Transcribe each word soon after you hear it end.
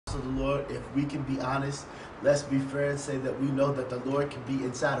of the Lord, if we can be honest, let's be fair and say that we know that the Lord can be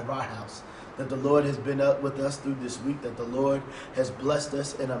inside of our house, that the Lord has been up with us through this week, that the Lord has blessed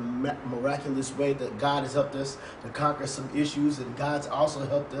us in a miraculous way, that God has helped us to conquer some issues, and God's also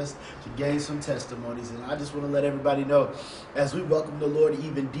helped us to gain some testimonies. And I just want to let everybody know, as we welcome the Lord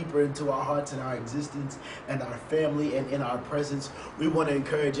even deeper into our hearts and our existence and our family and in our presence, we want to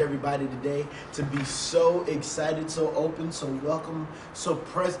encourage everybody today to be so excited, so open, so welcome, so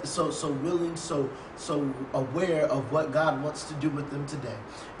present, so willing, so aware of what God wants to do with them today.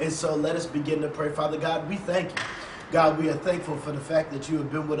 And so let us begin to pray. Father God, we thank you. God, we are thankful for the fact that you have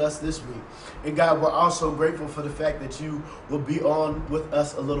been with us this week. And God, we're also grateful for the fact that you will be on with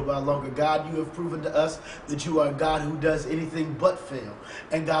us a little while longer. God, you have proven to us that you are a God who does anything but fail.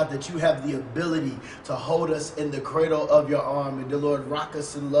 And God, that you have the ability to hold us in the cradle of your arm and, the Lord, rock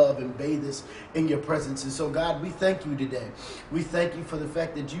us in love and bathe us in your presence. And so, God, we thank you today. We thank you for the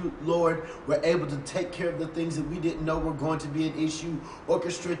fact that you, Lord, were able to take care of the things that we didn't know were going to be an issue,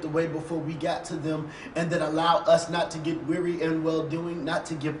 orchestrate the way before we got to them, and then allow us not to get weary in well-doing, not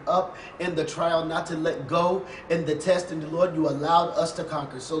to give up in the trial, not to let go in the test. And the Lord, you allowed us to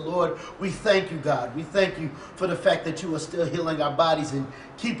conquer. So, Lord, we thank you, God. We thank you for the fact that you are still healing our bodies and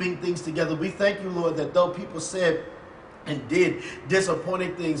keeping things together. We thank you, Lord, that though people said and did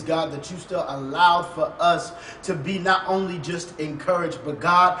disappointing things, God, that you still allowed for us to be not only just encouraged, but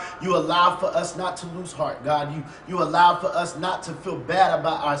God, you allowed for us not to lose heart. God, you allowed for us not to feel bad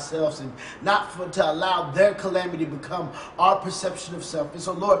about ourselves and not to allow their calamity become our perception of self. And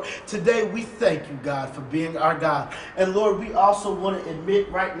so, Lord, today we thank you, God, for being our God. And Lord, we also want to admit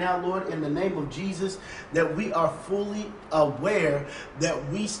right now, Lord, in the name of Jesus, that we are fully aware that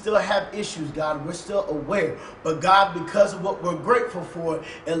we still have issues, God. We're still aware. But God, because of what we're grateful for,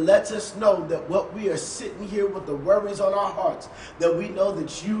 it lets us know that what we are sitting here with the worries on our hearts, that we know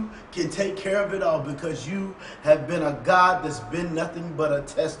that you can take care of it all, because you have been a God that's been nothing but a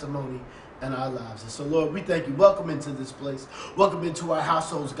testimony in our lives. And so, Lord, we thank you. Welcome into this place. Welcome into our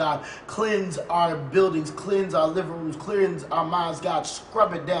households, God. Cleanse our buildings, cleanse our living rooms, cleanse our minds, God.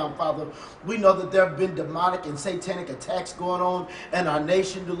 Scrub it down, Father. We know that there have been demonic and satanic attacks going on in our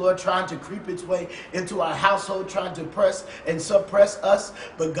nation, the Lord, trying to creep its way into our household, trying to press and suppress us.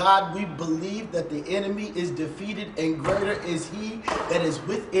 But God, we believe that the enemy is defeated, and greater is he that is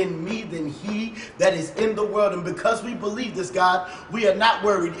within me than he that is in the world. And because we believe this, God, we are not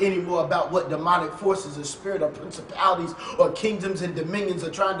worried anymore about what demonic forces or spirit or principalities or kingdoms and dominions are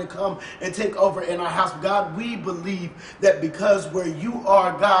trying to come and take over in our house. God, we believe that because where you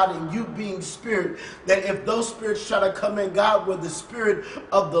are, God, and you being spirit, that if those spirits try to come in, God, where the spirit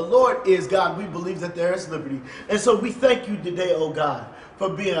of the Lord is, God, we believe that there is liberty. And so we thank you today, oh God,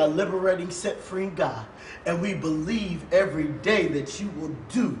 for being a liberating, set-free God. And we believe every day that you will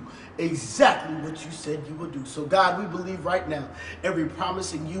do exactly what you said you will do. So, God, we believe right now every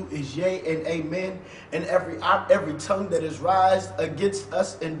promise in you is yea and amen. And every tongue that is raised against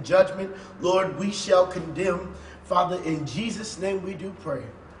us in judgment, Lord, we shall condemn. Father, in Jesus' name we do pray.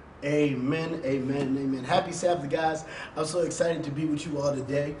 Amen, amen, amen. Happy Sabbath, guys. I'm so excited to be with you all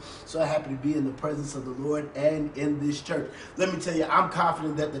today. So happy to be in the presence of the Lord and in this church. Let me tell you, I'm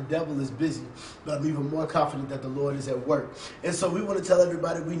confident that the devil is busy, but I'm even more confident that the Lord is at work. And so we want to tell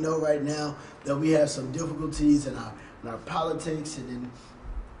everybody we know right now that we have some difficulties in our politics and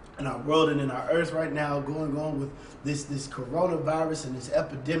in our world and in our earth right now, going on with this coronavirus and this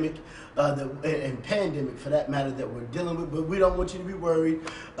epidemic and pandemic, for that matter, that we're dealing with. But we don't want you to be worried.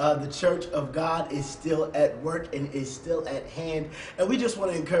 The church of God is still at work and is still at hand. And we just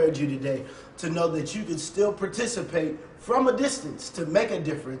want to encourage you today to know that you can still participate from a distance to make a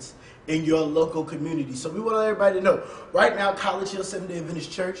difference in your local community. So we want everybody to know, right now, College Hill Seventh-day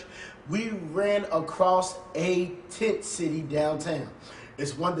Adventist Church, we ran across a tent city downtown.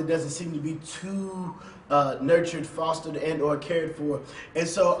 It's one that doesn't seem to be too nurtured, fostered, and or cared for. And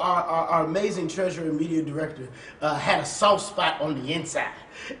so our amazing treasurer and media director had a soft spot on the inside.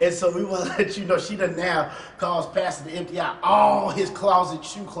 And so we want to let you know she done now caused Pastor to empty out all his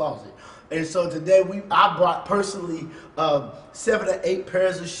shoe closet. And so today I brought personally 7 or 8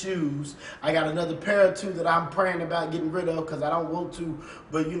 pairs of shoes. I got another pair or 2 that I'm praying about getting rid of because I don't want to.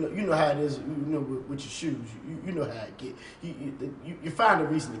 But you know how it is. With your shoes, you know how it get. You find a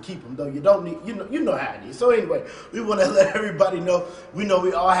reason to keep them, though you don't need. You know how it is. So anyway, we want to let everybody know. We know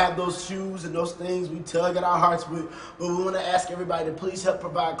we all have those shoes and those things we tug at our hearts with. But we want to ask everybody to please help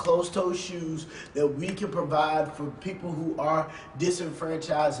provide closed-toe shoes that we can provide for people who are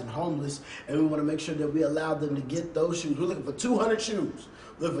disenfranchised and homeless. And we want to make sure that we allow them to get those shoes. We're looking for 200 shoes.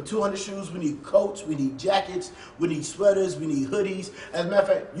 Look, for 200 shoes, we need coats, we need jackets, we need sweaters, we need hoodies. As a matter of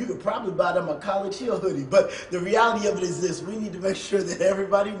fact, you could probably buy them a College Hill hoodie. But the reality of it is this: we need to make sure that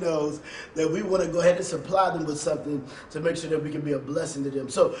everybody knows that we want to go ahead and supply them with something to make sure that we can be a blessing to them.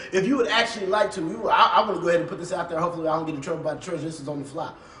 So if you would actually like to, I want to go ahead and put this out there. Hopefully I don't get in trouble by the church. This is on the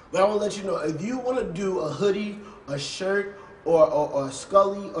fly. But I want to let you know, if you want to do a hoodie, a shirt, or a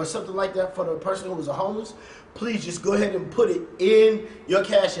Scully or something like that for the person who was a homeless, please just go ahead and put it in your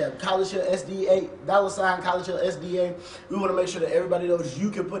Cash App, College Hill SDA, $ College Hill SDA. We want to make sure that everybody knows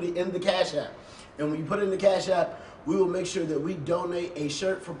you can put it in the Cash App. And when you put it in the Cash App, we will make sure that we donate a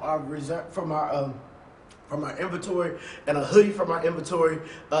shirt from our reserve, from our inventory, and a hoodie from our inventory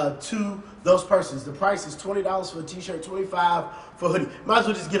to those persons. The price is $20 for a t-shirt, $25 for a hoodie. Might as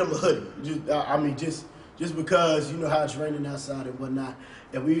well just get them a hoodie. Just because you know how it's raining outside and whatnot,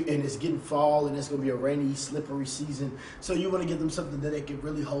 and it's getting fall, and it's going to be a rainy, slippery season. So you want to give them something that they can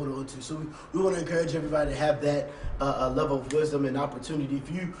really hold on to. So we want to encourage everybody to have that level of wisdom and opportunity.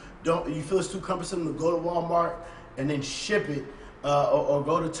 If you feel it's too cumbersome to go to Walmart and then ship it, or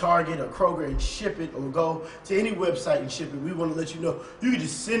go to Target or Kroger and ship it, or go to any website and ship it, we want to let you know you can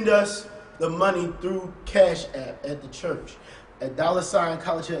just send us the money through Cash App at the church at $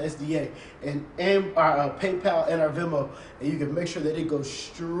 College Hill SDA and our PayPal and our Venmo, and you can make sure that it goes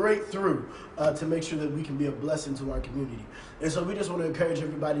straight through to make sure that we can be a blessing to our community. And so we just want to encourage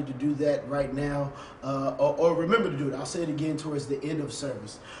everybody to do that right now, or remember to do it. I'll say it again towards the end of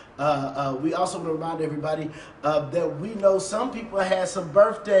service. We also want to remind everybody that we know some people had some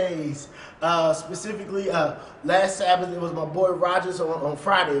birthdays. Specifically, last Sabbath, it was my boy Rogers on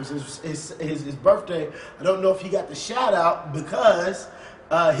Friday. It was his birthday. I don't know if he got the shout out because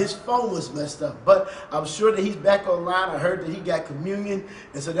his phone was messed up, but I'm sure that he's back online. I heard that he got communion,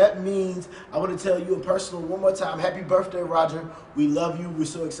 and so that means I want to tell you in personal one more time, happy birthday, Roger. We love you. We're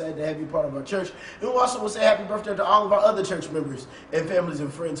so excited to have you part of our church. And we also want to say happy birthday to all of our other church members and families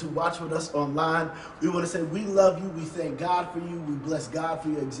and friends who watch with us online. We want to say we love you. We thank God for you. We bless God for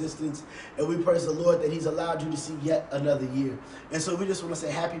your existence, and we praise the Lord that he's allowed you to see yet another year. And so we just want to say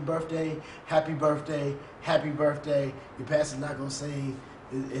happy birthday, happy birthday, happy birthday. Your pastor's not going to sing.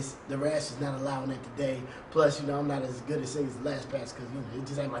 The rash is not allowing it today. Plus, I'm not as good at singing as the last pass because, it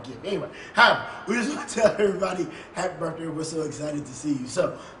just ain't my gift. Anyway, however, we just want to tell everybody happy birthday. We're so excited to see you.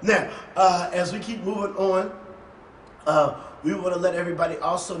 So, now, as we keep moving on, we want to let everybody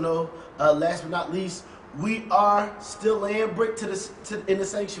also know, last but not least, we are still laying brick in the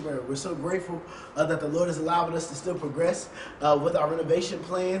sanctuary. We're so grateful that the Lord is allowing us to still progress with our renovation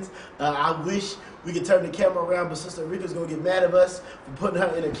plans. I wish we could turn the camera around, but Sister Rika's going to get mad at us for putting her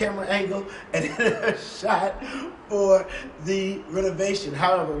in a camera angle and in a shot for the renovation.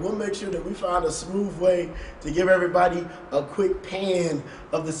 However, we'll make sure that we find a smooth way to give everybody a quick pan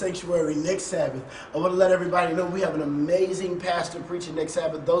of the sanctuary next Sabbath. I want to let everybody know we have an amazing pastor preaching next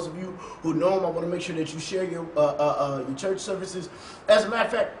Sabbath. Those of you who know him, I want to make sure that you share your church services. As a matter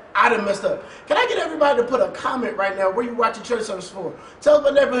of fact, I done messed up. Can I get everybody to put a comment right now where you watching church service for? Tell us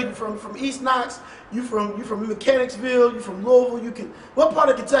what neighborhood you from East Knox, you from Mechanicsville, you from Louisville, what part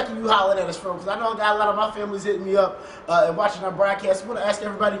of Kentucky you hollering at us from? Because I know I got a lot of my families hitting me up and watching our broadcast. I want to ask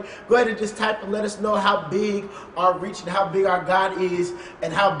everybody, go ahead and just type and let us know how big our reach and how big our God is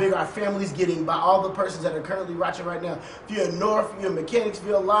and how big our family's getting by all the persons that are currently watching right now. If you're in North, you're in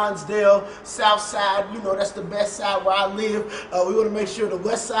Mechanicsville, Lonsdale, South Side, that's the best side where I live. We want to make sure the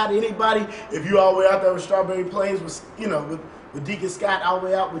west side, anybody, if you're all the way out there with Strawberry Plains, with Deacon Scott, all the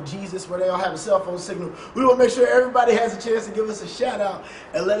way out with Jesus, where they all have a cell phone signal, we want to make sure everybody has a chance to give us a shout out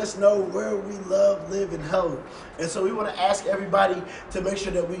and let us know where we love, live, and hold. And so we want to ask everybody to make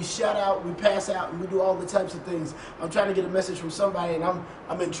sure that we shout out, we pass out, and we do all the types of things. I'm trying to get a message from somebody, and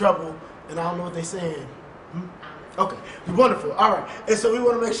I'm in trouble, and I don't know what they're saying. Okay, wonderful. All right, and so we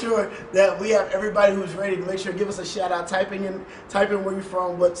want to make sure that we have everybody who's ready to make sure give us a shout out. Type in where you're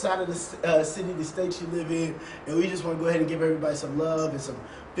from, what side of the city, the state you live in, and we just want to go ahead and give everybody some love and some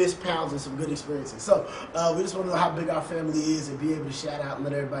fist pounds and some good experiences. So we just want to know how big our family is and be able to shout out and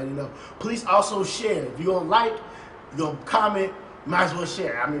let everybody know. Please also share. If you're gonna like, you're gonna comment, might as well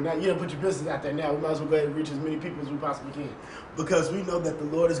share. Now you don't put your business out there now. We might as well go ahead and reach as many people as we possibly can, because we know that the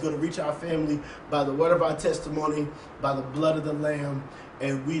Lord is going to reach our family by the word of our testimony, by the blood of the Lamb,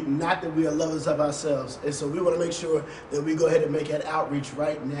 and not that we are lovers of ourselves. And so we want to make sure that we go ahead and make that outreach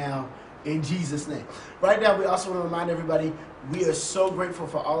right now in Jesus' name. Right now, we also want to remind everybody we are so grateful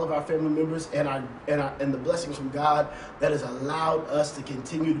for all of our family members and the blessings from God that has allowed us to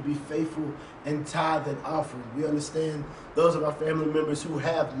continue to be faithful and tithe and offering. We understand those of our family members who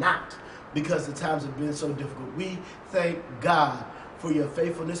have not, because the times have been so difficult. We thank God for your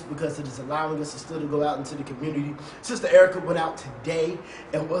faithfulness, because it is allowing us to still to go out into the community. Sister Erica went out today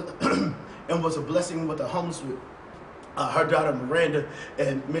and was and was a blessing with the homeless with her daughter Miranda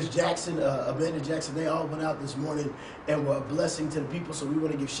and Miss Jackson, Amanda Jackson. They all went out this morning and were a blessing to the people. So we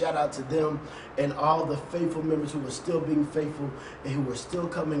want to give shout out to them and all the faithful members who are still being faithful and who are still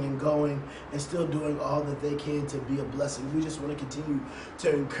coming and going and still doing all that they can to be a blessing. We just want to continue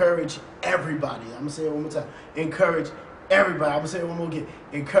to encourage everybody. I'm going to say it one more time. Encourage everybody. I'm going to say it one more again.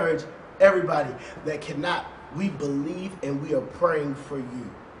 Encourage everybody that cannot. We believe and we are praying for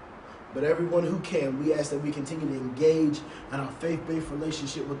you. But everyone who can, we ask that we continue to engage in our faith-based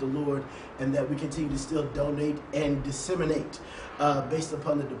relationship with the Lord, and that we continue to still donate and disseminate based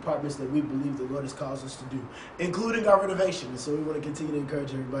upon the departments that we believe the Lord has caused us to do, including our renovation. And so we want to continue to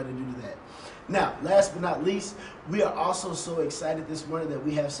encourage everybody to do that. Now, last but not least, we are also so excited this morning that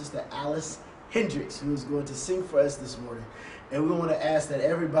we have Sister Alice Hendricks, who is going to sing for us this morning. And we want to ask that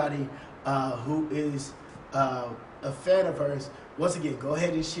everybody who is a fan of hers, once again, go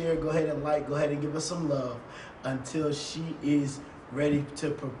ahead and share, go ahead and like, go ahead and give us some love until she is ready to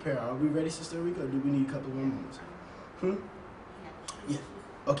prepare. Are we ready, Sister Rika, or do we need a couple more moments? Yeah.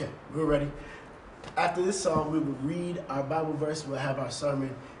 Okay, we're ready. After this song, we will read our Bible verse, we'll have our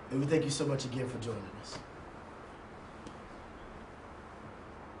sermon, and we thank you so much again for joining us.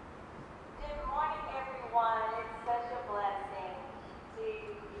 Good morning, everyone. It's such a blessing to be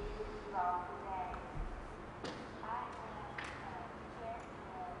with you all today. I am here in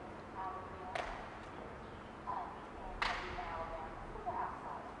Alabama, in Alabama, we're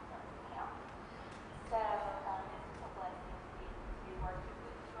outside of Birmingham. So this is a blessing to worship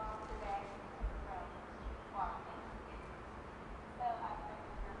with you all today from Bryant. So I pray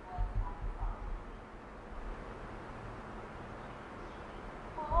that you're blessed by the song.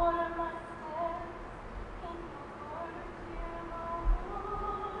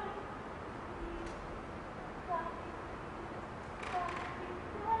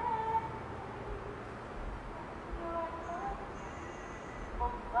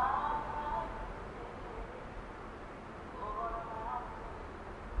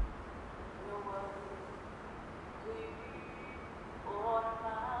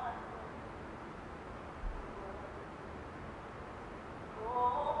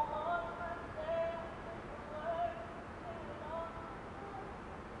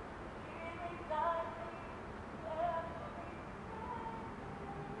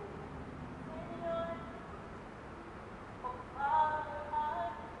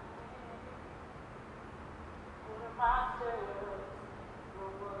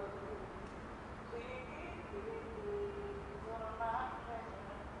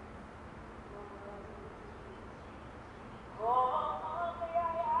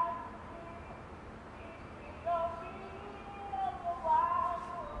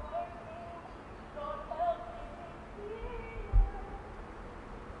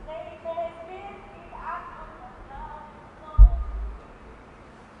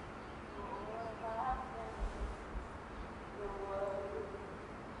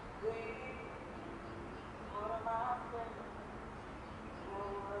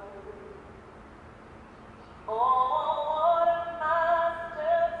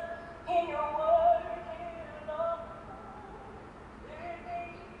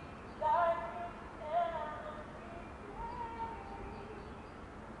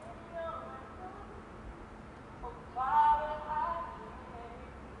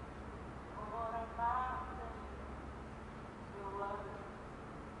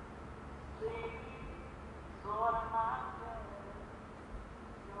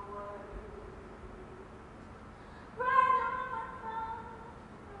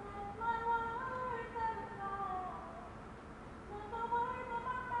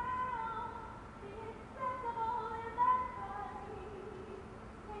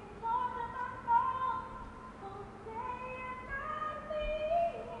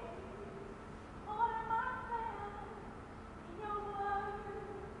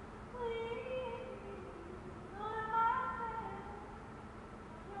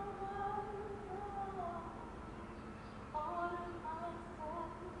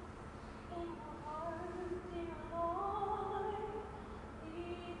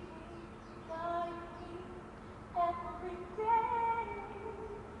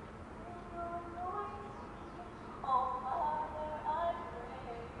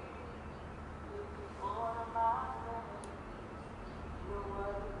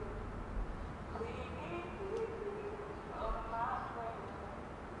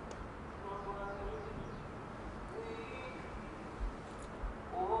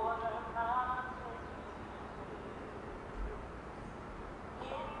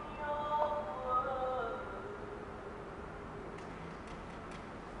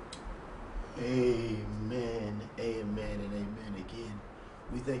 Amen, amen, and amen again.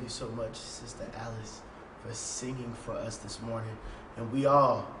 We thank you so much, Sister Alice, for singing for us this morning. And we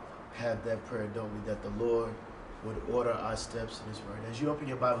all have that prayer, don't we, that the Lord would order our steps in His Word. As you open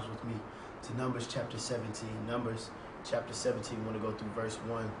your Bibles with me to Numbers chapter 17, Numbers chapter 17, we want to go through verse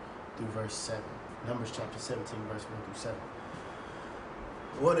 1 through verse 7. Numbers chapter 17, verse 1 through 7.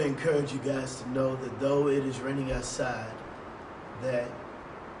 I want to encourage you guys to know that though it is raining outside, that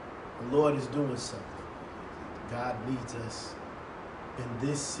the Lord is doing something. God needs us in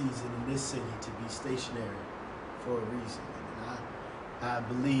this season, in this city, to be stationary for a reason. And I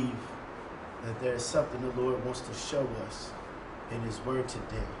believe that there is something the Lord wants to show us in His Word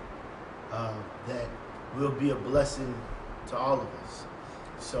today that will be a blessing to all of us.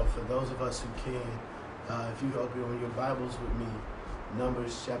 So for those of us who can, if you open your Bibles with me,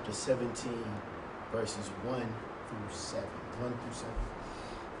 Numbers chapter 17, verses 1 through 7. 1 through 7.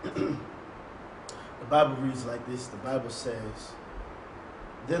 The Bible reads like this. The Bible says,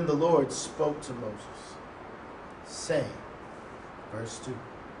 "Then the Lord spoke to Moses, saying," verse 2,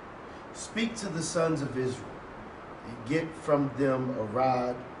 "Speak to the sons of Israel, and get from them a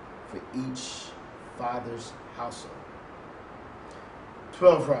rod for each father's household,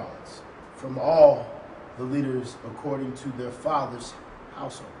 12 rods from all the leaders according to their fathers'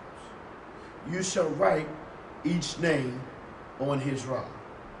 households. You shall write each name on his rod,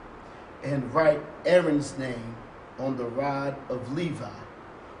 and write Aaron's name on the rod of Levi,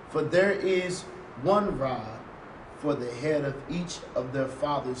 for there is one rod for the head of each of their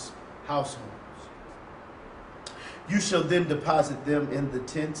fathers' households. You shall then deposit them in the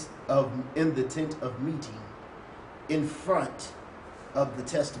tent of meeting, in front of the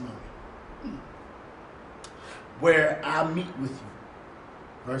testimony, where I meet with you."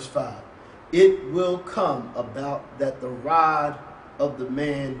 Verse 5. "It will come about that the rod of the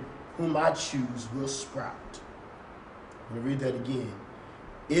man whom I choose will sprout." I'm going to read that again.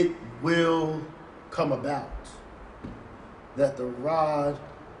 "It will come about that the rod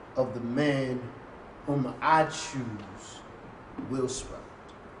of the man whom I choose will sprout.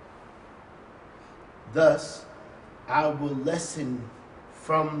 Thus I will lessen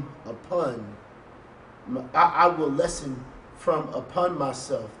from upon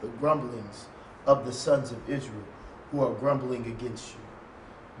myself the grumblings of the sons of Israel who are grumbling against you."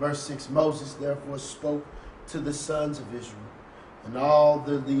 Verse 6, "Moses therefore spoke to the sons of Israel and all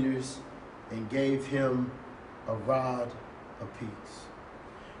their leaders, and gave him a rod apiece,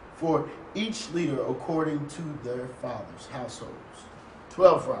 for each leader according to their fathers' households,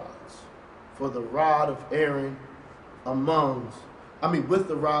 12 rods, for the rod of Aaron with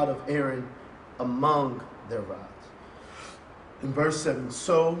the rod of Aaron among their rods." In verse 7,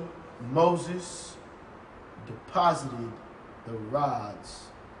 "So Moses deposited the rods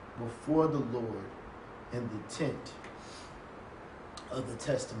before the Lord in the tent of the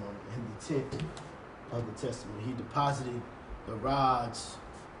testimony." In the tent of the testimony. He deposited the rods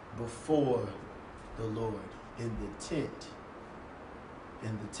before the Lord in the tent,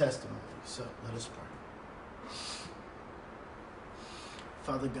 in the testimony. So let us pray.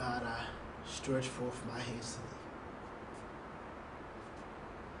 Father God, I stretch forth my hands to Thee.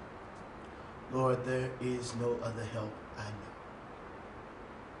 Lord, there is no other help I know.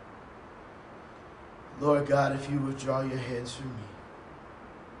 Lord God, if you withdraw your hands from me,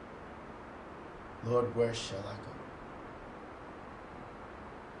 Lord, where shall I go?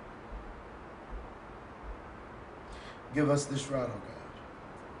 Give us this rod, O God.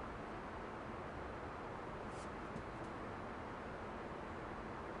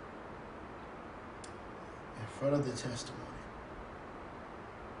 In front of the testimony,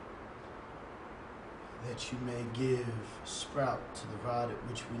 that you may give sprout to the rod at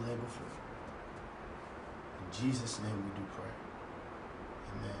which we lay before you. In Jesus' name we do pray.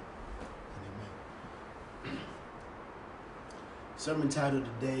 Amen and amen. Sermon title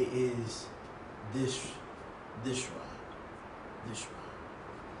today is This Rod. This rod.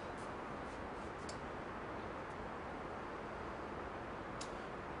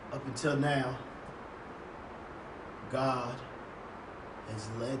 Up until now, God has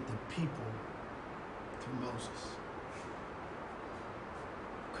led the people through Moses,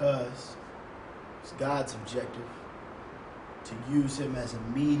 because it's God's objective to use him as a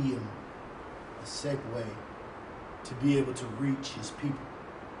medium, a segue, to be able to reach his people.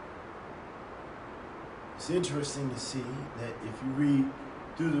 It's interesting to see that if you read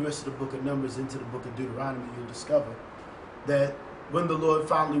through the rest of the book of Numbers into the book of Deuteronomy, you'll discover that when the Lord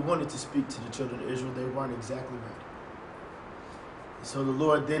finally wanted to speak to the children of Israel, they weren't exactly ready. So the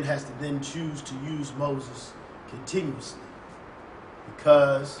Lord then has to choose to use Moses continuously,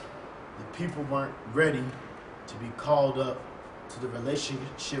 because The people weren't ready to be called up to the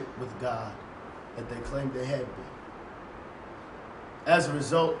relationship with God that they claimed they had been. As a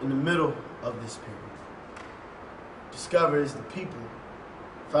result, in the middle of this period, discover is the people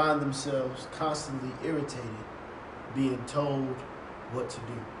find themselves constantly irritated, being told what to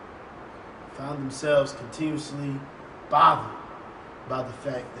do. Found themselves continuously bothered by the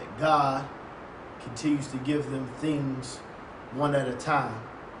fact that God continues to give them things one at a time,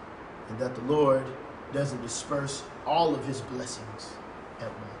 and that the Lord doesn't disperse all of his blessings at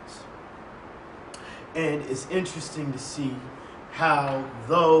once. And it's interesting to see how,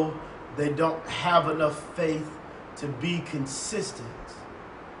 though they don't have enough faith to be consistent,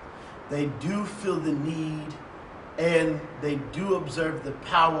 they do feel the need and they do observe the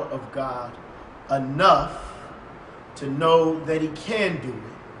power of God enough to know that he can do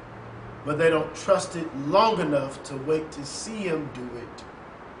it, but they don't trust it long enough to wait to see him do it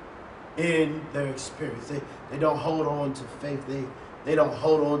in their experience. They don't hold on to faith. They don't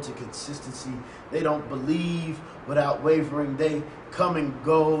hold on to consistency. They don't believe without wavering. They come and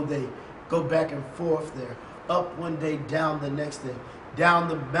go. They go back and forth. They're up one day, down the next day. Down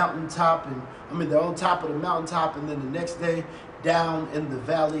the mountaintop, they're on top of the mountaintop, and then the next day down in the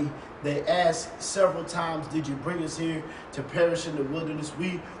valley. They asked several times, did you bring us here to perish in the wilderness?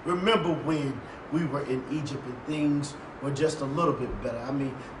 We remember when we were in Egypt and things were just a little bit better.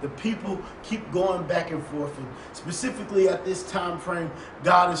 The people keep going back and forth, and specifically at this time frame,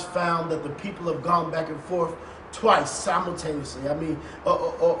 God has found that the people have gone back and forth twice simultaneously.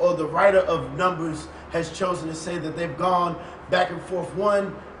 Or the writer of Numbers has chosen to say that they've gone back and forth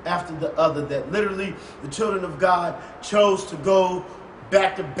one after the other, that literally the children of God chose to go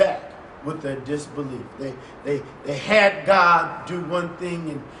back to back with their disbelief. They had God do one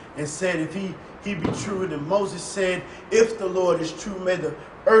thing and said, if he be true, and Moses said, if the Lord is true, may the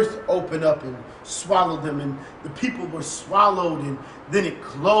earth open up and swallow them. And the people were swallowed, and then it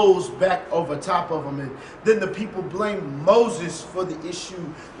closed back over top of them. And then the people blamed Moses for the issue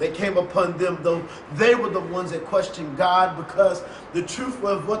that came upon them, though they were the ones that questioned God, because the truth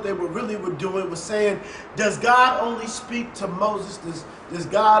of what they were doing was saying, does God only speak to Moses? Does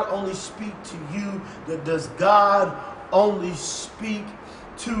God only speak to you? Does God only speak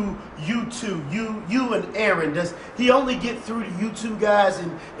to you two, you and Aaron? Does he only get through to you two guys?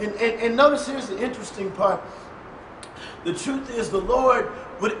 And notice here's the interesting part. The truth is the Lord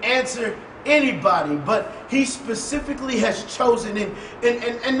would answer anybody, but he specifically has chosen.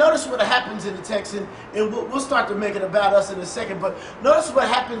 And notice what happens in the text, and we'll start to make it about us in a second, but notice what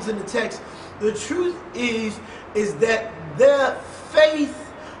happens in the text. The truth is that their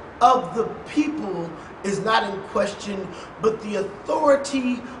faith of the people is not in question, but the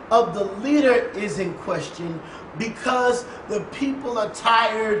authority of the leader is in question, because the people are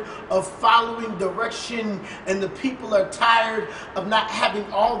tired of following direction, and the people are tired of not having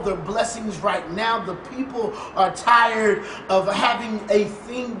all their blessings right now. The people are tired of having a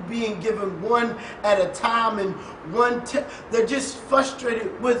thing being given one at a time, and they're just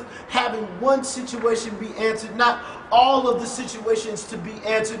frustrated with having one situation be answered, not all of the situations to be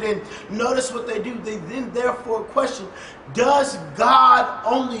answered. And notice what they do. They then therefore question, does God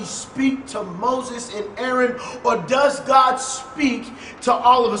only speak to Moses and Aaron, or does God speak to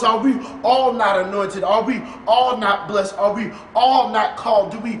all of us? Are we all not anointed? Are we all not blessed? Are we all not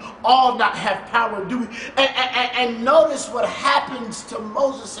called? Do we all not have power? Do we? And notice what happens to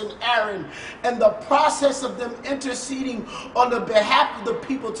Moses and Aaron, and the process of them interceding on the behalf of the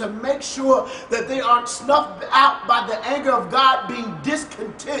people to make sure that they aren't snuffed out by the anger of God, being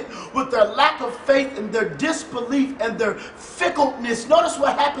discontent with their lack of faith and their disbelief and their fickleness. Notice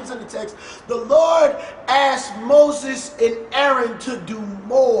what happens in the text. The Lord asked Moses and Aaron to do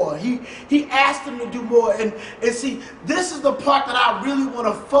more. He asked them to do more. And see, this is the part that I really want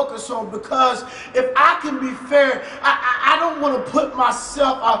to focus on, because if I can be fair, I don't want to put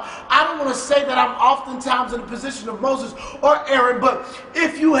myself, I don't want to say that I'm oftentimes in the position of Moses or Aaron, but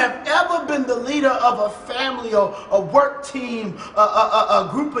if you have ever been the leader of a family or a work team, a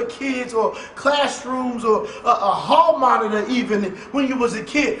group of kids, or classrooms, or a hall monitor even when you was a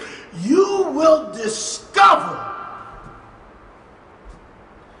kid, you will discover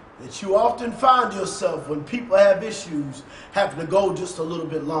that you often find yourself, when people have issues, having to go just a little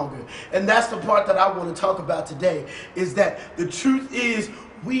bit longer. And that's the part that I want to talk about today, is that the truth is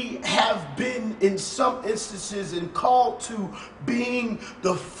we have been in some instances and called to being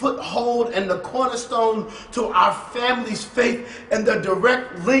the foothold and the cornerstone to our family's faith, and the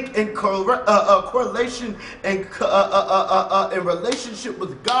direct link and correlation and in relationship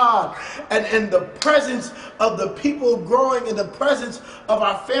with God, and in the presence of the people growing, in the presence of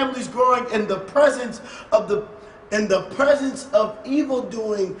our families growing, in the presence of evil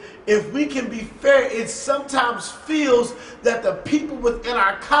doing. If we can be fair, it sometimes feels that the people within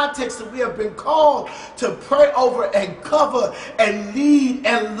our context that we have been called to pray over and cover and lead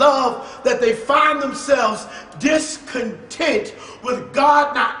and love, that they find themselves discontent with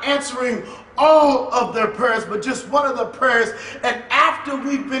God not answering all of their prayers, but just one of the prayers. And after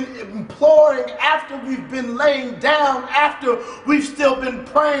we've been imploring, after we've been laying down, after we've still been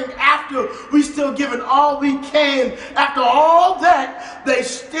praying, after we've still given all we can, after all that, they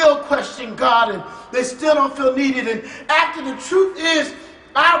still question God and they still don't feel needed. And after the truth is,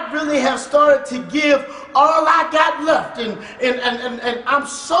 I really have started to give all I got left, and I'm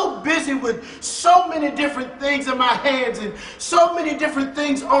so busy with so many different things in my hands, and so many different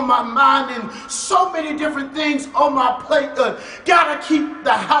things on my mind, and so many different things on my plate. Gotta keep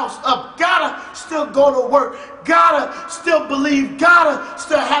the house up, gotta still go to work, gotta still believe, gotta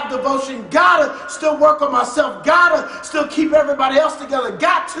still have devotion, gotta still work on myself, gotta still keep everybody else together,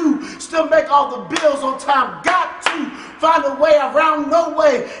 got to still make all the bills on time, got to find a way around no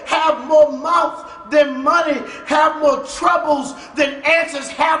way, have more mouth than money, have more troubles than answers,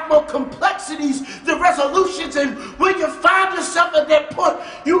 have more complexities than resolutions. And when you find yourself at that point,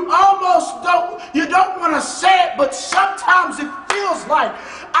 you don't want to say it, but sometimes it feels like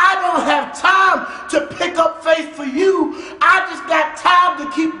I don't have time to pick up faith for you. I just got time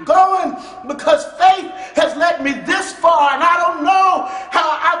to keep going because faith has led me this far, and I don't know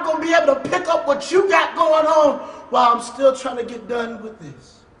how I'm going to be able to pick up what you got going on while I'm still trying to get done with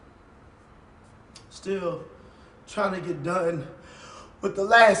this. Still trying to get done with the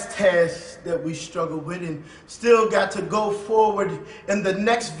last task that we struggled with, and still got to go forward in the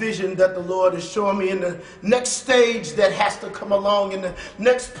next vision that the Lord is showing me, in the next stage that has to come along, in the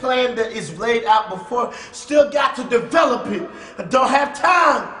next plan that is laid out before. Still got to develop it. I don't have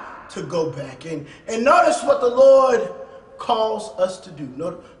time to go back. And notice what the Lord calls us to do.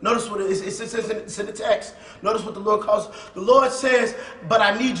 Notice what it says in the text. Notice what the Lord calls. The Lord says, but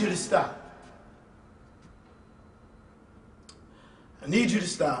I need you to stop. I need you to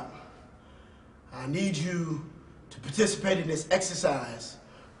stop. I need you to participate in this exercise,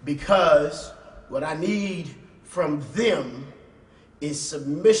 because what I need from them is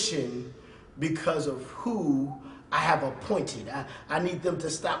submission because of who I have appointed. I need them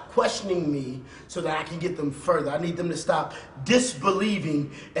to stop questioning me so that I can get them further. I need them to stop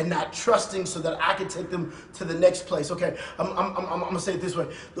disbelieving and not trusting so that I can take them to the next place. Okay, I'm going to say it this way.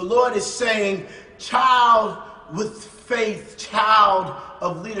 The Lord is saying, child with faith, child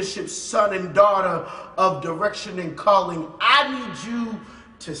of leadership, son and daughter of direction and calling, I need you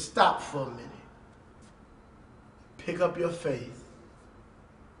to stop for a minute. Pick up your faith,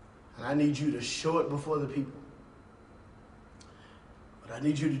 and I need you to show it before the people. What I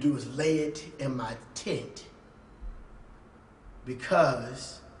need you to do is lay it in my tent,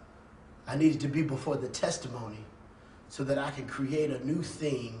 because I need it to be before the testimony so that I can create a new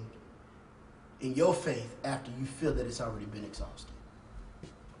thing in your faith after you feel that it's already been exhausted.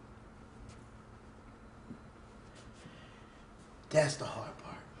 That's the hard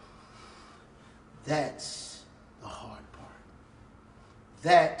part. That's the hard part.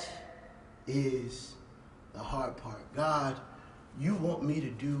 That is the hard part. God, you want me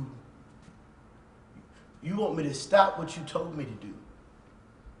to stop what you told me to do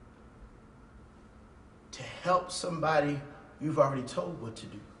to help somebody you've already told what to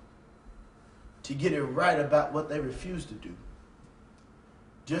do, to get it right about what they refuse to do,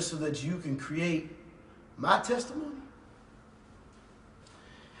 just so that you can create my testimony,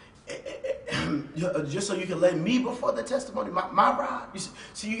 just so you can lay me before the testimony, my rod.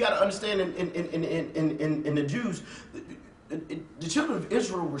 See, you got to understand, in the Jews, the children of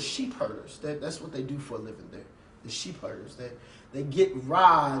Israel were sheep herders. That's what they do for a living. The sheep herders. They get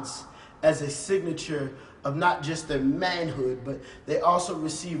rods as a signature of not just their manhood, but they also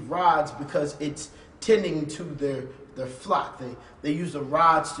receive rods because it's tending to their flock. They use the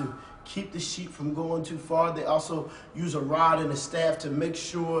rods to keep the sheep from going too far. They also use a rod and a staff to make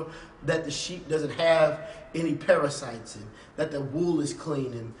sure that the sheep doesn't have any parasites, and that the wool is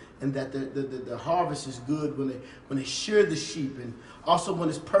clean, and that the harvest is good when they shear the sheep, and also when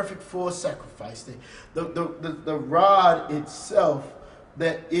it's perfect for sacrifice. The rod itself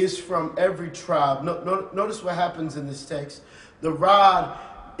that is from every tribe. Notice what happens in this text. The rod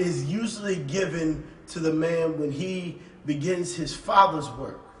is usually given to the man when he begins his father's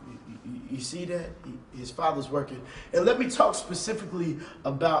work. You see that? His father's working. And let me talk specifically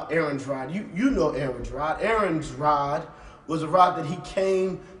about Aaron's rod. You know Aaron's rod. Aaron's rod was a rod that he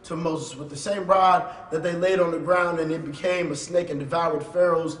came to Moses with, the same rod that they laid on the ground and it became a snake and devoured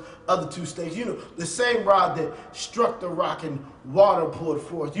Pharaoh's other two snakes. You know, the same rod that struck the rock and water poured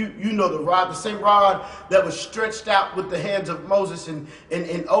forth. You know the rod, the same rod that was stretched out with the hands of Moses and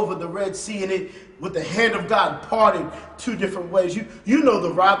over the Red Sea, and it with the hand of God parted two different ways. You know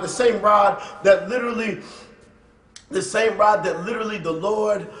the rod, the same rod that literally the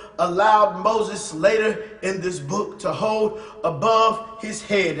Lord allowed Moses later in this book to hold above his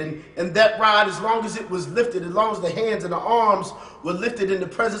head. And that rod, as long as it was lifted, as long as the hands and the arms were lifted in the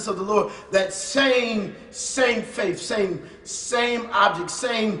presence of the Lord, that same faith, same object,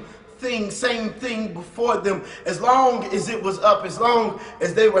 same thing before them, as long as it was up, as long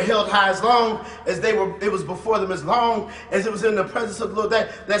as they were held high, as long as it was before them, as long as it was in the presence of the Lord,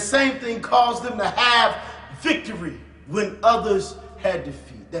 that same thing caused them to have victory when others had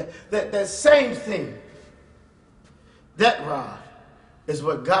defeat. That same thing, that rod, is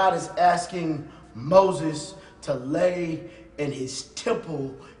what God is asking Moses to lay in his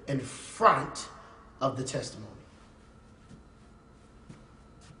temple in front of the testimony.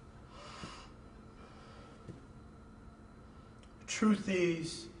 The truth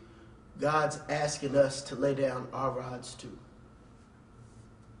is, God's asking us to lay down our rods too.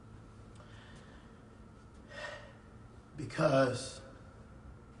 Because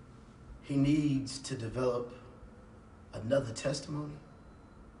he needs to develop another testimony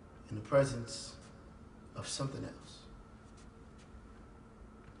in the presence of something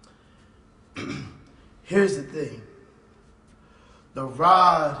else. Here's the thing. The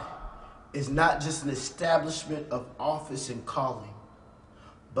rod is not just an establishment of office and calling,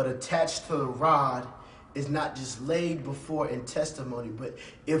 but attached to the rod is not just laid before in testimony, but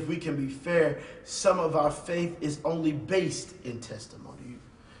if we can be fair, some of our faith is only based in testimony.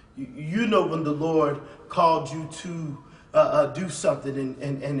 You know when the Lord called you to do something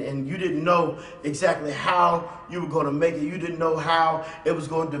and you didn't know exactly how you were going to make it. You didn't know how it was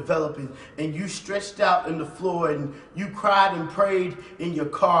going to develop, and you stretched out in the floor and you cried and prayed in your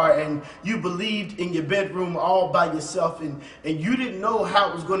car and you believed in your bedroom all by yourself, and you didn't know how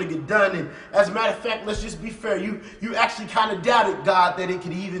it was going to get done. And as a matter of fact, let's just be fair, you actually kind of doubted God that it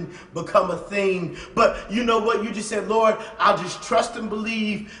could even become a thing. But you know what? You just said, Lord, I'll just trust and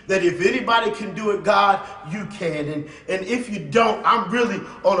believe that if anybody can do it, God, you can. And if you don't, I'm really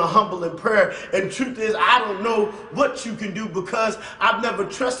on a humble in prayer. And truth is, I don't know what you can do because I've never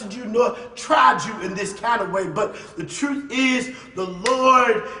trusted you nor tried you in this kind of way. But the truth is, the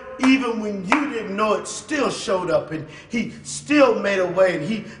Lord, even when you didn't know it, still showed up, and he still made a way, and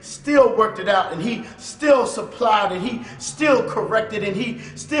he still worked it out, and he still supplied, and he still corrected, and he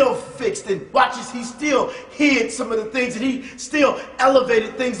still fixed, and watch this, he still hid some of the things, and he still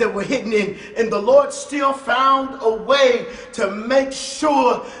elevated things that were hidden in, and the Lord still found a way to make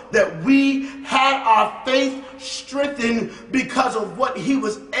sure that we had our faith strengthened because of what he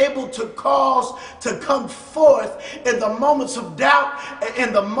was able to cause to come forth in the moments of doubt,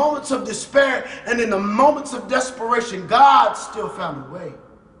 in the moments of despair, and in the moments of desperation. God still found a way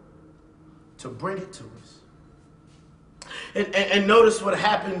to bring it to us. And notice what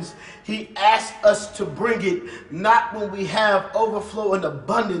happens. He asks us to bring it not when we have overflow and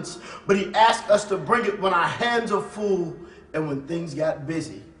abundance, but he asks us to bring it when our hands are full and when things got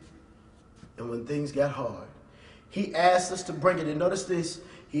busy and when things got hard. He asks us to bring it. And notice this.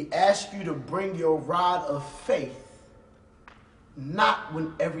 He asks you to bring your rod of faith not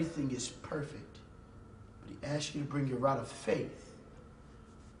when everything is perfect, but he asks you to bring your rod of faith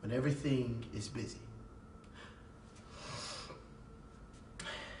when everything is busy.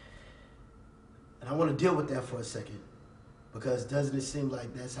 And I want to deal with that for a second, because doesn't it seem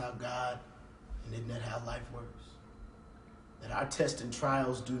like that's how God, and isn't that how life works? That our tests and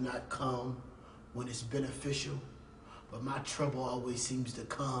trials do not come when it's beneficial, but my trouble always seems to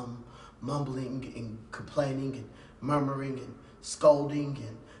come mumbling and complaining and murmuring and scolding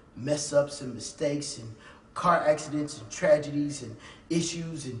and mess-ups and mistakes and car accidents and tragedies and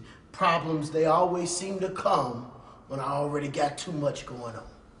issues and problems. They always seem to come when I already got too much going on.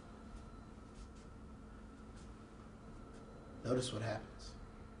 Notice what happens.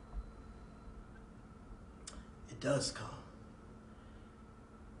 It does come.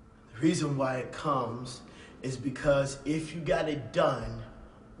 The reason why it comes is because if you got it done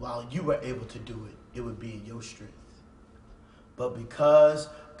while you were able to do it, it would be in your strength. But because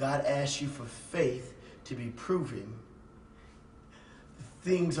God asked you for faith to be proven,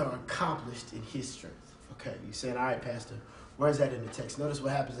 things are accomplished in his strength. Okay, you're saying, all right, Pastor, where's that in the text? Notice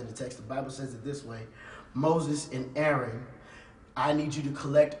what happens in the text. The Bible says it this way. Moses and Aaron, I need you to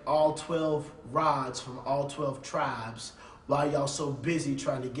collect all 12 rods from all 12 tribes while y'all so busy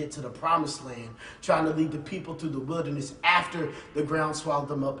trying to get to the promised land, trying to lead the people through the wilderness after the ground swallowed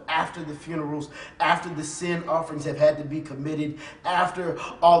them up, after the funerals, after the sin offerings have had to be committed, after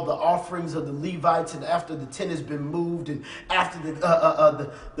all the offerings of the Levites, and after the tent has been moved, and after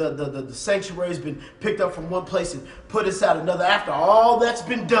the sanctuary has been picked up from one place and put inside another. After all that's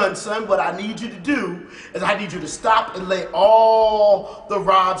been done, son, what I need you to do is I need you to stop and lay all the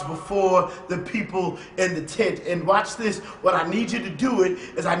rods before the people in the tent. And watch this. What I need you to do it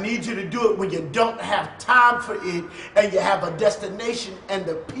is I need you to do it when you don't have time for it and you have a destination and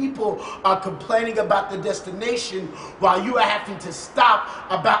the people are complaining about the destination while you are having to stop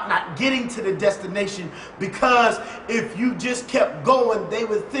about not getting to the destination, because if you just kept going, they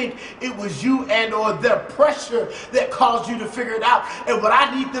would think it was you and or their pressure that caused you to figure it out. And what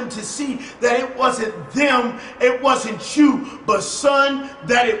I need them to see, that it wasn't them, it wasn't you, but son,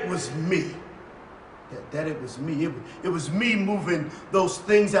 that it was me. That it was me. It was me moving those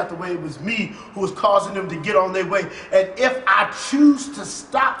things out the way. It was me who was causing them to get on their way. And if I choose to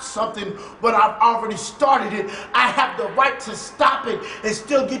stop something when I've already started it, I have the right to stop it and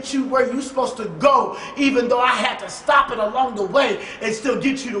still get you where you're supposed to go, even though I had to stop it along the way and still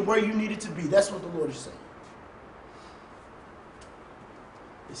get you to where you needed to be. That's what the Lord is saying.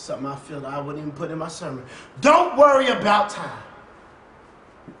 It's something I feel that I wouldn't even put in my sermon. Don't worry about time.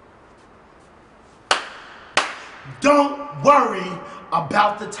 Don't worry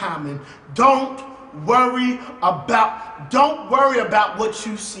about the timing. Don't worry about what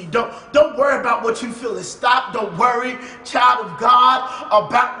you see. Don't worry about what you feel is stopped. Don't worry, child of God,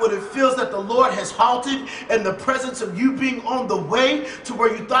 about what it feels that the Lord has halted in the presence of you being on the way to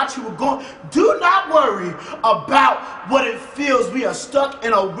where you thought you were going. Do not worry about what it feels. We are stuck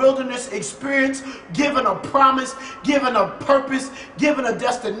in a wilderness experience, given a promise, given a purpose, given a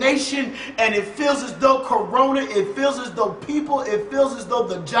destination, and it feels as though Corona, it feels as though people, it feels as though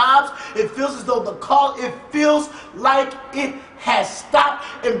the jobs, it feels as though the call, it feels like it has stopped.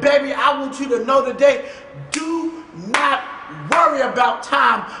 And baby, I want you to know today, do not worry about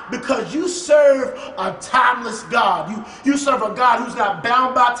time, because you serve a timeless God. You serve a God who's not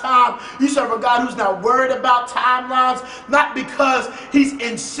bound by time. You serve a God who's not worried about timelines, not because he's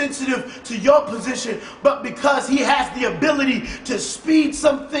insensitive to your position, but because he has the ability to speed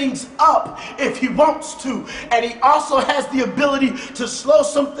some things up if he wants to. And he also has the ability to slow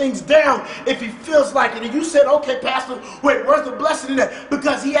some things down if he feels like it. And you said, okay, Pastor, wait, where's the blessing in that?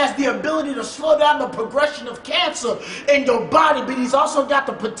 Because he has the ability to slow down the progression of cancer in your body, but he's also got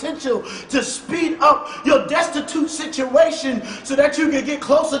the potential to speed up your destitute situation so that you can get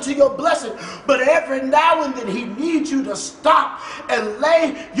closer to your blessing. But every now and then he needs you to stop and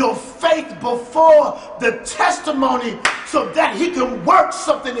lay your faith before the testimony so that he can work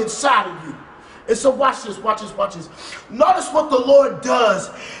something inside of you. And so watch this. Notice what the Lord does.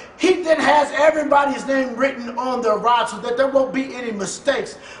 He then has everybody's name written on their rod so that there won't be any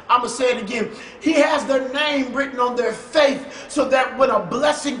mistakes. I'm going to say it again. He has their name written on their faith so that when a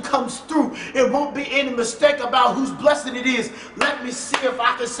blessing comes through, it won't be any mistake about whose blessing it is. Let me see if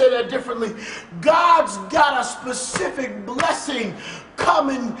I can say that differently. God's got a specific blessing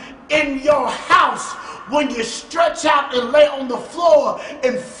coming in your house when you stretch out and lay on the floor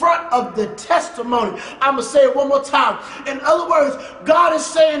in front of the testimony. I'm going to say it one more time. In other words, God is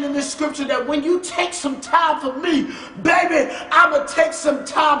saying in this scripture that when you take some time for me, baby, I'm going to take some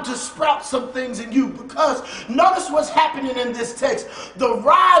time to sprout some things in you. Because notice what's happening in this text. The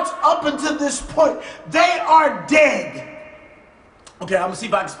rods up until this point, they are dead. Okay, I'm going to see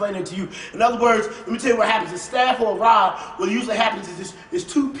if I can explain it to you. In other words, let me tell you what happens. A staff or a rod, what usually happens is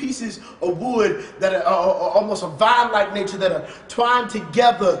two pieces of wood that are almost a vine-like nature that are twined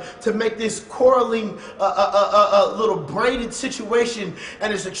together to make this coiling little braided situation,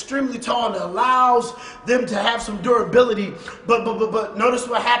 and it's extremely tall and it allows them to have some durability. But notice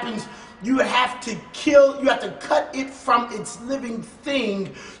what happens. You have to cut it from its living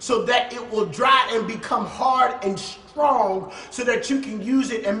thing so that it will dry and become hard and strong so that you can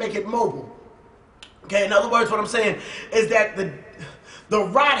use it and make it mobile. Okay, in other words, what I'm saying is that the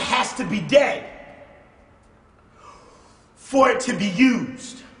rod has to be dead for it to be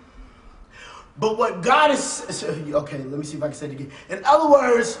used. But what God is, okay, let me see if I can say it again. In other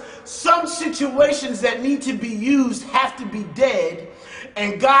words, some situations that need to be used have to be dead,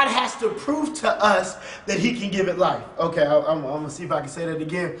 and God has to prove to us that he can give it life. Okay, I'm going to see if I can say that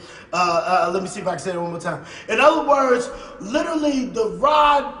again. Let me see if I can say that one more time. In other words, literally the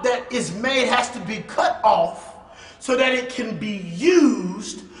rod that is made has to be cut off so that it can be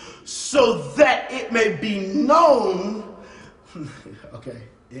used, so that it may be known. Okay,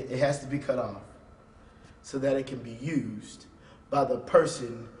 it has to be cut off so that it can be used by the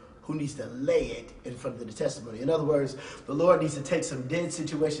person who needs to lay it in front of the testimony. In other words, the Lord needs to take some dead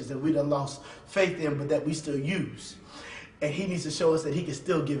situations that we done lost faith in, but that we still use. And he needs to show us that he can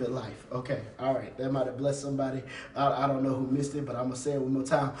still give it life. Okay, all right, that might have blessed somebody. I don't know who missed it, but I'm going to say it one more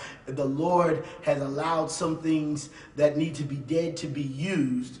time. The Lord has allowed some things that need to be dead to be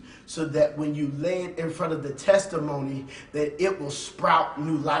used, so that when you lay it in front of the testimony, that it will sprout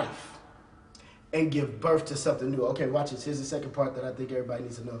new life and give birth to something new. Okay, watch this. Here's the second part that I think everybody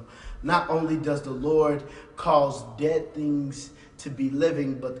needs to know. Not only does the Lord cause dead things to be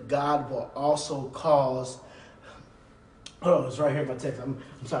living, but God will also cause... Oh, it's right here in my text. I'm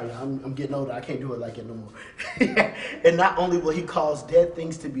sorry, I'm getting older. I can't do it like it no more. And not only will he cause dead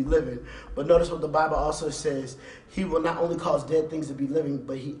things to be living, but notice what the Bible also says. He will not only cause dead things to be living,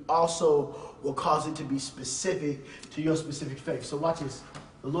 but he also will cause it to be specific to your specific faith. So watch this.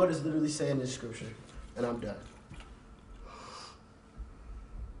 The Lord is literally saying in scripture, and I'm done.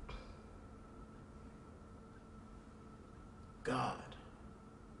 God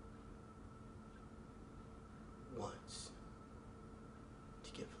wants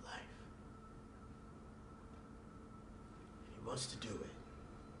to give life. And he wants to do it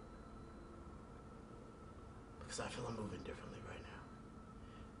because I feel I'm moving differently right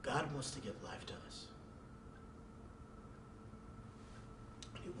now. God wants to give life to us.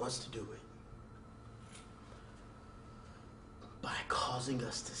 He wants to do it by causing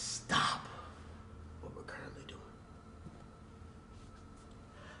us to stop what we're currently doing.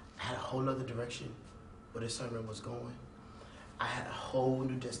 I had a whole other direction where this sermon was going. I had a whole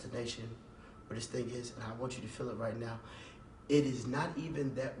new destination where this thing is, and I want you to feel it right now. It is not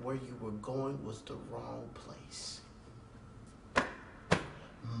even that where you were going was the wrong place.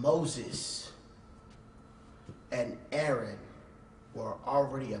 Moses and Aaron were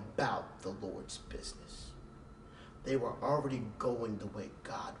already about the Lord's business. They were already going the way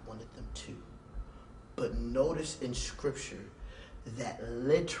God wanted them to. But notice in scripture that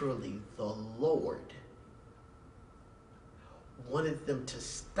literally the Lord wanted them to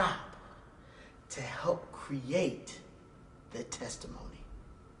stop to help create the testimony,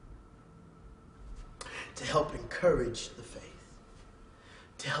 to help encourage the faith,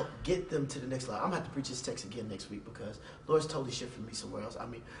 to help get them to the next level. I'm going to have to preach this text again next week because the Lord's totally shifting me somewhere else. I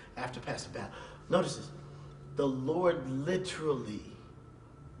mean, after Pastor Battle. Notice this. The Lord literally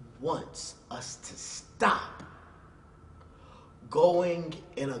wants us to stop going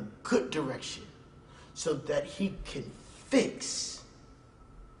in a good direction so that he can fix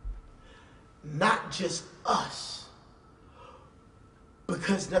not just us,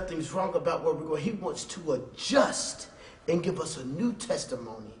 because nothing's wrong about where we're going. He wants to adjust and give us a new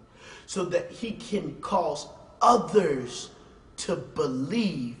testimony so that he can cause others to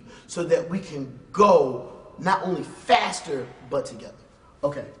believe, so that we can go not only faster, but together.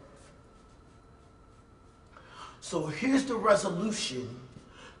 Okay. So here's the resolution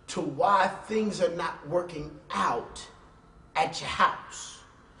to why things are not working out at your house.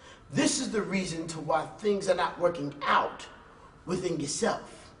 This is the reason to why things are not working out within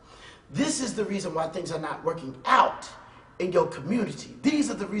yourself. This is the reason why things are not working out in your community. These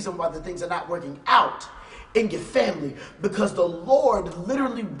are the reason why the things are not working out in your family, because the Lord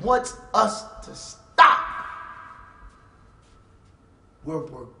literally wants us to stop where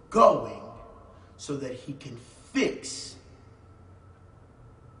we're going so that he can fix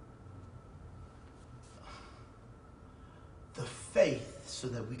the faith so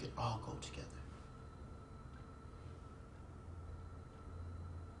that we can all go together.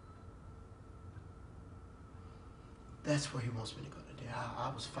 That's where he wants me to go today. I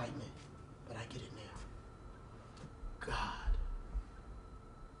was fighting it, but I get it now. God.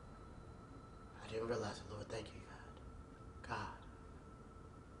 I didn't realize it, Lord. Thank you, God. God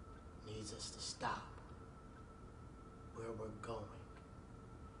needs us to stop where we're going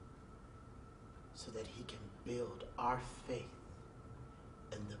so that he can build our faith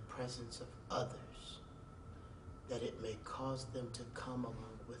in the presence of others, that it may cause them to come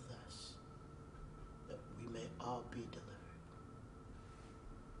along with us, that we may all be delivered.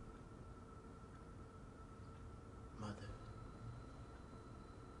 Mother,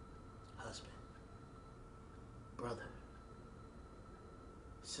 husband, brother,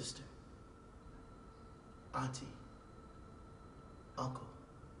 sister, auntie, uncle,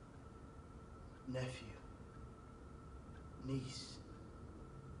 nephew, niece,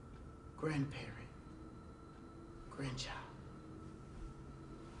 grandparent, grandchild.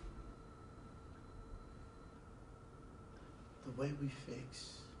 The way we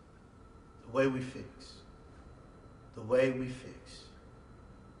fix, the way we fix, the way we fix,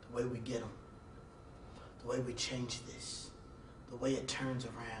 the way we get them, the way we change this, the way it turns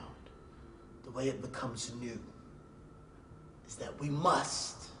around, the way it becomes new, is that we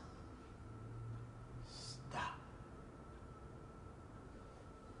must stop.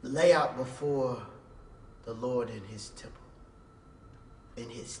 Lay out before the Lord in his temple, in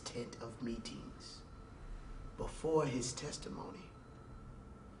his tent of meetings, before his testimony,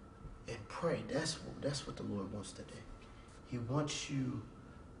 and pray. That's what the Lord wants today. He wants you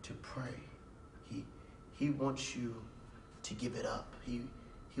to pray. He wants you to give it up. He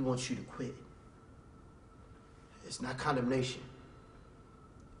wants you to quit. It's not condemnation.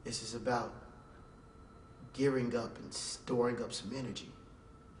 This is about gearing up and storing up some energy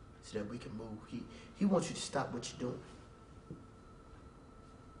so that we can move. He wants you to stop what you're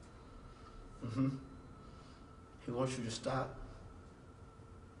doing. He wants you to stop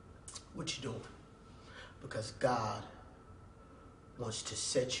what you're doing, because God wants to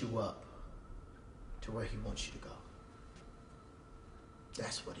set you up to where he wants you to go.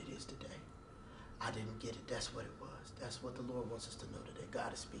 That's what it is today. I didn't get it. That's what it was. That's what the Lord wants us to know today.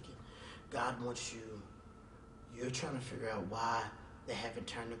 God is speaking. God wants you. You're trying to figure out why they haven't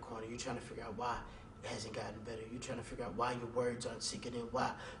turned the corner. You're trying to figure out why it hasn't gotten better. You're trying to figure out why your words aren't sinking in,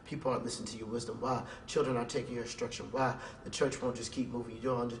 why people aren't listening to your wisdom, why children aren't taking your instruction, why the church won't just keep moving.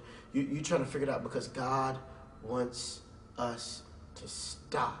 You're trying to figure it out because God wants us to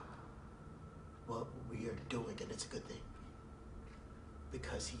stop what we are doing, and it's a good thing,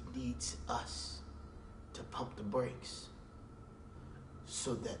 because he needs us to pump the brakes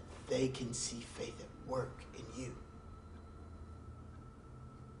so that they can see faith at work in you,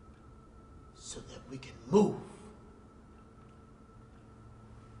 so that we can move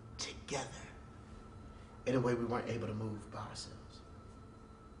together in a way we weren't able to move by ourselves.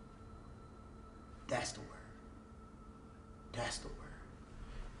 That's the word. That's the word.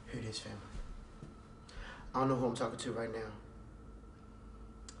 Here it is, family. I don't know who I'm talking to right now.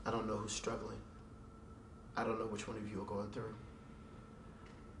 I don't know who's struggling. I don't know which one of you are going through.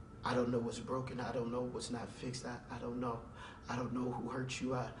 I don't know what's broken. I don't know what's not fixed. I don't know. I don't know who hurt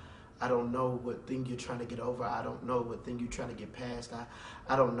you. I don't know what thing you're trying to get over. I don't know what thing you're trying to get past.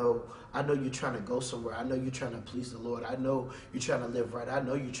 I don't know. I know you're trying to go somewhere. I know you're trying to please the Lord. I know you're trying to live right. I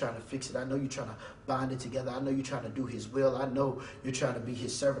know you're trying to fix it. I know you're trying to bind it together. I know you're trying to do his will. I know you're trying to be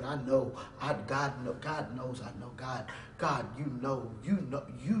his servant. I know. God knows. I know. God, you know,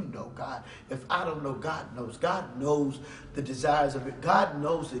 God. If I don't know, God knows. God knows the desires of it. God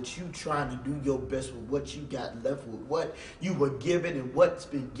knows that you trying to do your best with what you got left, with what you were given and what's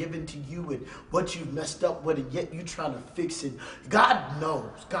been given to you and what you've messed up with, and yet you trying to fix it. God knows.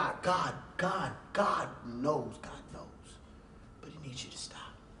 God knows. God knows. But he needs you to stop.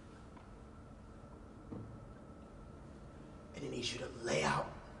 And he needs you to lay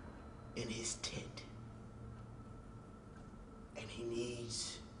out in his tent. And he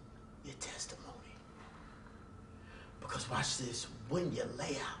needs your testimony. Because watch this, when you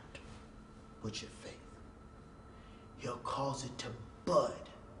lay out with your faith, he'll cause it to bud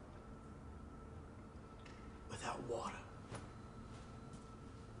without water.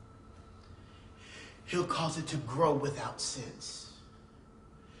 He'll cause it to grow without sense.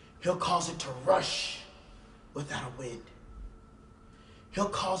 He'll cause it to rush without a wind. He'll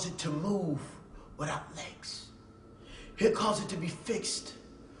cause it to move without legs. He'll cause it to be fixed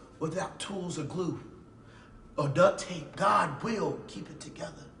without tools or glue or duct tape. God will keep it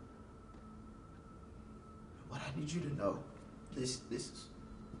together. What I need you to know, this is,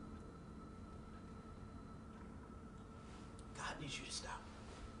 God needs you to stop.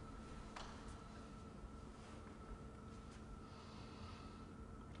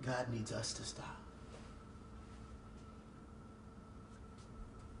 God needs us to stop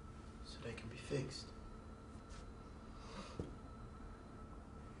so they can be fixed.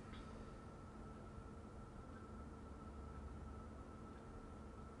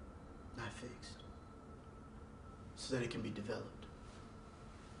 Not fixed. So that it can be developed.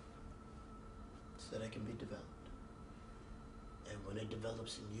 So that it can be developed. And when it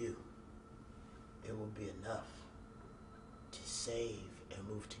develops in you, it will be enough to save and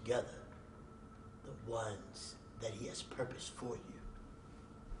move together the ones that he has purposed for you,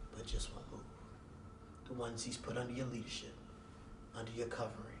 but just won't move. the ones he's put under your leadership, under your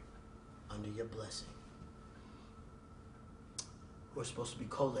covering, under your blessing, who are supposed to be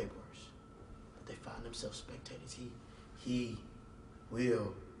co-laborers, but they find themselves spectators. He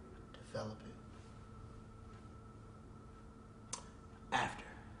will develop it. After.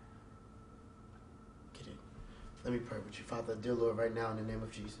 Get it? Let me pray with you. Father, dear Lord, right now in the name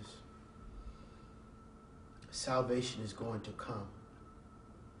of Jesus, salvation is going to come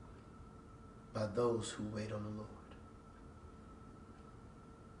by those who wait on the Lord,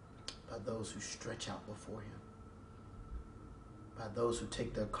 by those who stretch out before him, by those who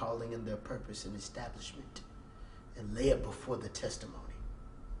take their calling and their purpose and establishment and lay it before the testimony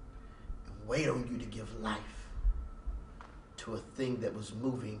and wait on you to give life to a thing that was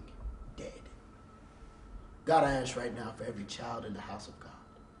moving dead. God, I ask right now for every child in the house of God,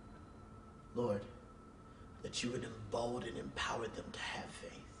 Lord, that you would embolden and empower them to have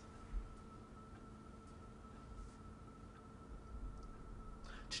faith.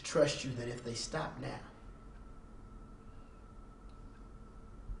 To trust you that if they stop now,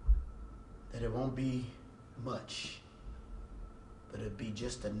 that it won't be much, but it'll be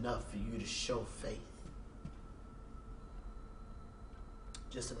just enough for you to show faith.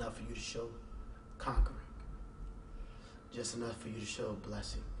 Just enough for you to show conquering. Just enough for you to show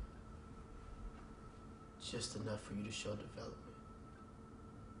blessing. Just enough for you to show development.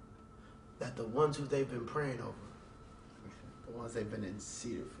 That the ones who they've been praying over, the ones they've been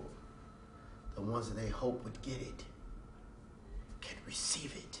interceded for, the ones that they hope would get it, can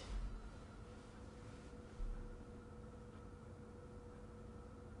receive it.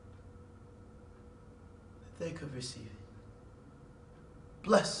 That they could receive it.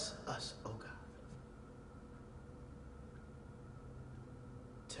 Bless us, O God,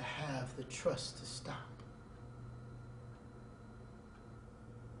 to have the trust to stop.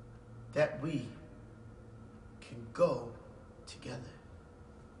 That we can go together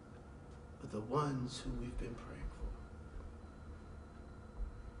with the ones who we've been praying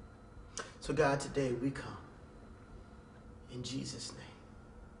for. So God, today we come in Jesus' name,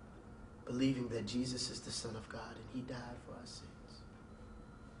 believing that Jesus is the Son of God and he died for our sins.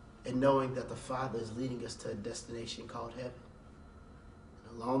 And knowing that the Father is leading us to a destination called heaven.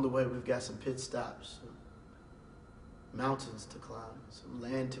 And along the way, we've got some pit stops, some mountains to climb, some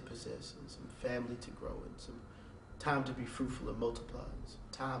land to possess, and some family to grow, and some time to be fruitful and multiply, and some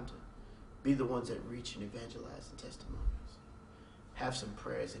time to be the ones that reach and evangelize and testimonies. Have some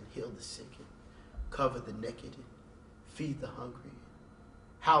prayers and heal the sick, and cover the naked, and feed the hungry, and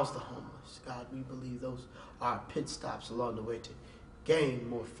house the homeless. God, we believe those are our pit stops along the way to gain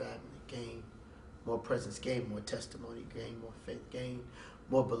more family, gain more presence, gain more testimony, gain more faith, gain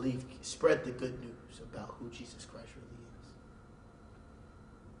more belief, spread the good news about who Jesus Christ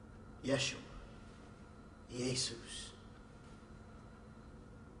really is. Yeshua, Jesus,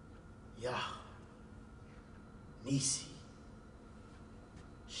 Yah, Nisi,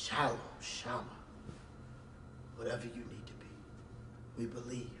 Shalom, Shama, whatever you need to be. We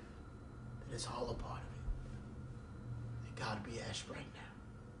believe that it's all a part of it. God, be asked right now.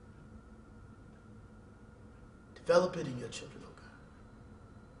 Develop it in your children, oh God.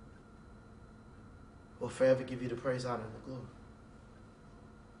 We'll forever give you the praise, honor, and the glory.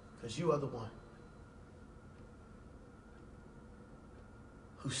 Because you are the one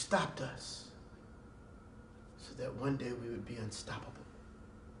who stopped us so that one day we would be unstoppable.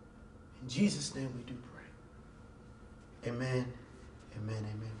 In Jesus' name we do pray. Amen, amen,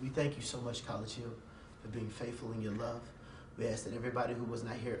 amen. We thank you so much, College Hill, for being faithful in your love. We ask that everybody who was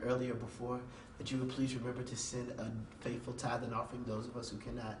not here earlier before, that you would please remember to send a faithful tithe and offering. Those of us who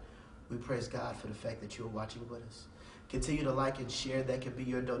cannot, we praise God for the fact that you are watching with us. Continue to like and share. That could be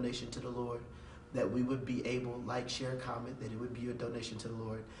your donation to the Lord. That we would be able, like, share, comment, that it would be your donation to the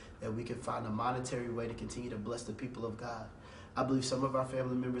Lord. That we can find a monetary way to continue to bless the people of God. I believe some of our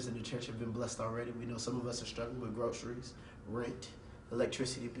family members in the church have been blessed already. We know some of us are struggling with groceries, rent,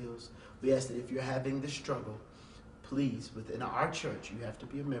 electricity bills. We ask that if you're having this struggle, please, within our church, you have to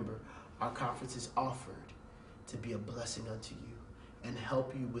be a member. Our conference is offered to be a blessing unto you and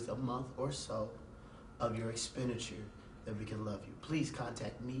help you with a month or so of your expenditure that we can love you. Please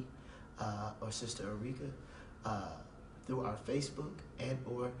contact me or Sister Arika through our Facebook and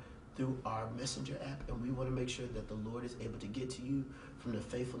or through our messenger app, and we want to make sure that the Lord is able to get to you from the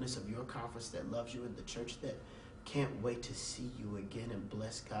faithfulness of your conference that loves you and the church that can't wait to see you again and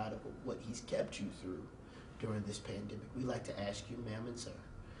bless God over what he's kept you through during this pandemic. We'd like to ask you, ma'am and sir,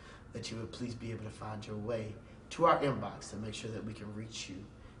 that you would please be able to find your way to our inbox to make sure that we can reach you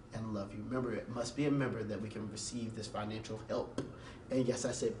and love you. Remember, it must be a member that we can receive this financial help. And yes,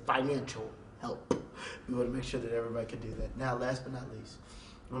 I said financial help. We want to make sure that everybody can do that. Now, last but not least,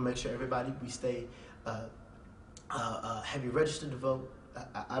 we want to make sure everybody, we stay, have you registered to vote?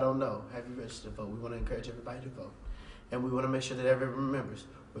 I don't know. Have you registered to vote? We want to encourage everybody to vote. And we want to make sure that everyone remembers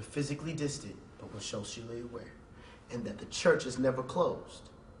we're physically distant, but we're socially aware. And that the church is never closed.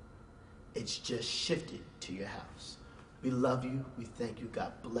 It's just shifted to your house. We love you. We thank you.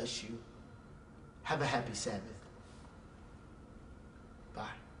 God bless you. Have a happy Sabbath.